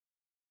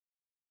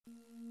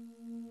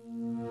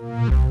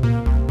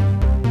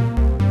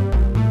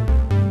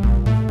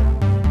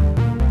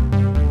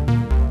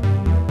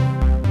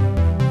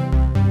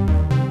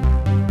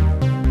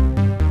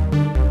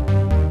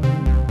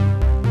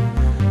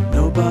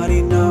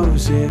Nobody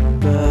knows it,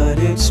 but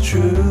it's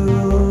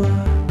true.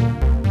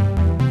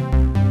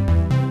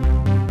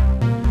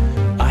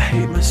 I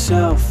hate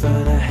myself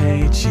and I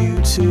hate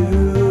you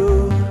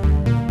too,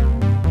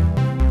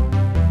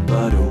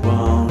 but I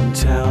won't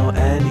tell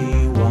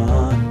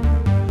anyone.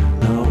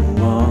 No,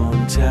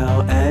 won't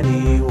tell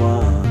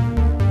anyone.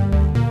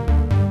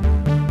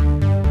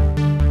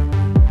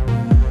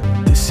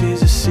 This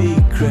is a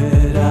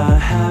secret I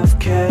have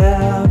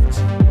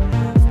kept.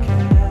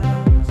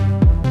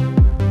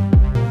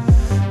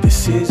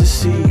 This is a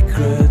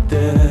secret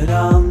that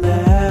I'll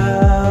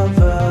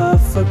never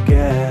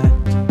forget,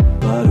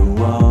 but I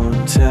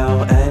won't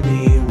tell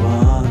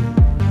anyone.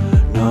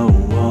 No,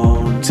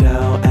 won't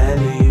tell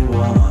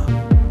anyone.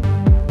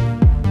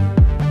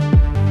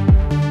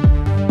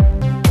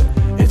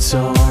 It's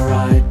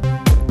alright,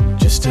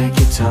 just take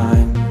your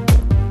time.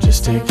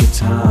 Just take your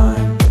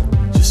time.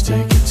 Just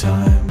take your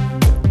time.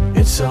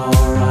 It's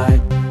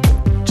alright,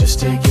 just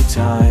take your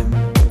time.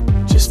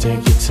 Just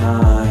take your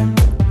time.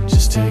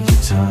 Just take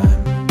your time.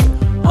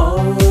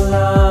 Oh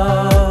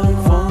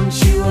love, won't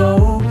you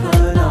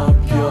open up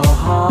your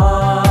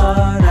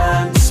heart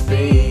and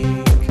speak?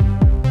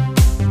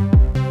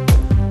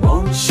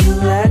 Won't you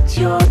let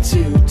your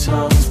two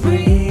tongues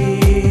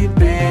breathe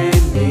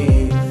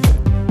beneath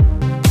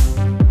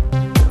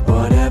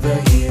whatever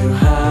you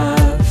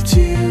have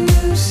to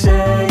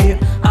say?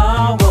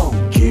 I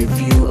won't give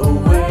you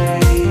away.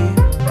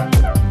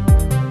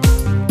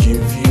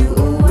 Give you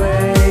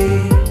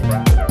away.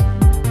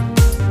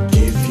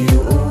 Give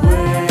you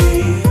away.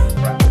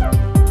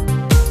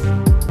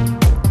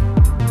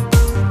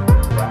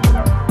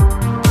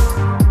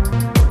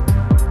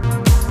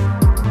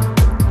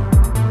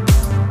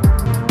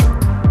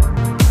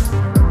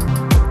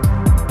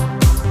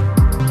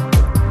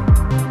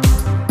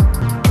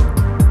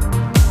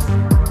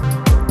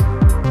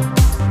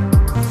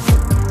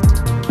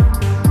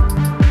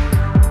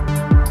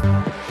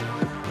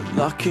 I'm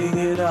locking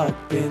it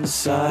up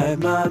inside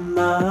my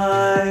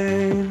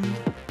mind,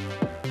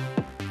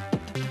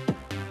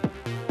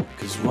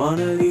 'cause one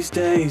of these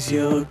days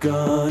you're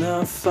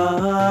gonna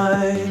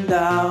find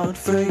out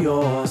for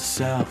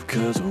yourself.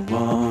 'Cause I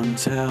won't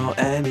tell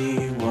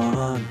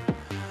anyone.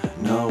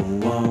 No,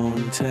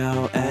 won't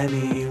tell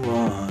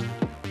anyone.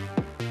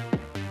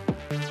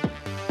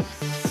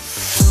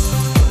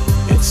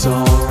 It's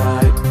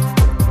alright,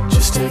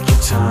 just take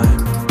your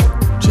time.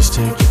 Just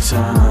take your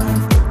time.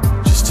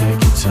 Just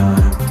take your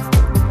time.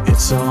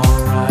 It's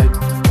alright,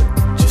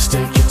 just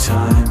take your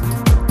time.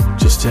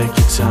 Just take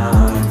your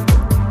time.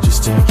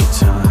 Just take your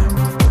time.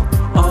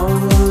 Oh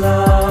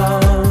love.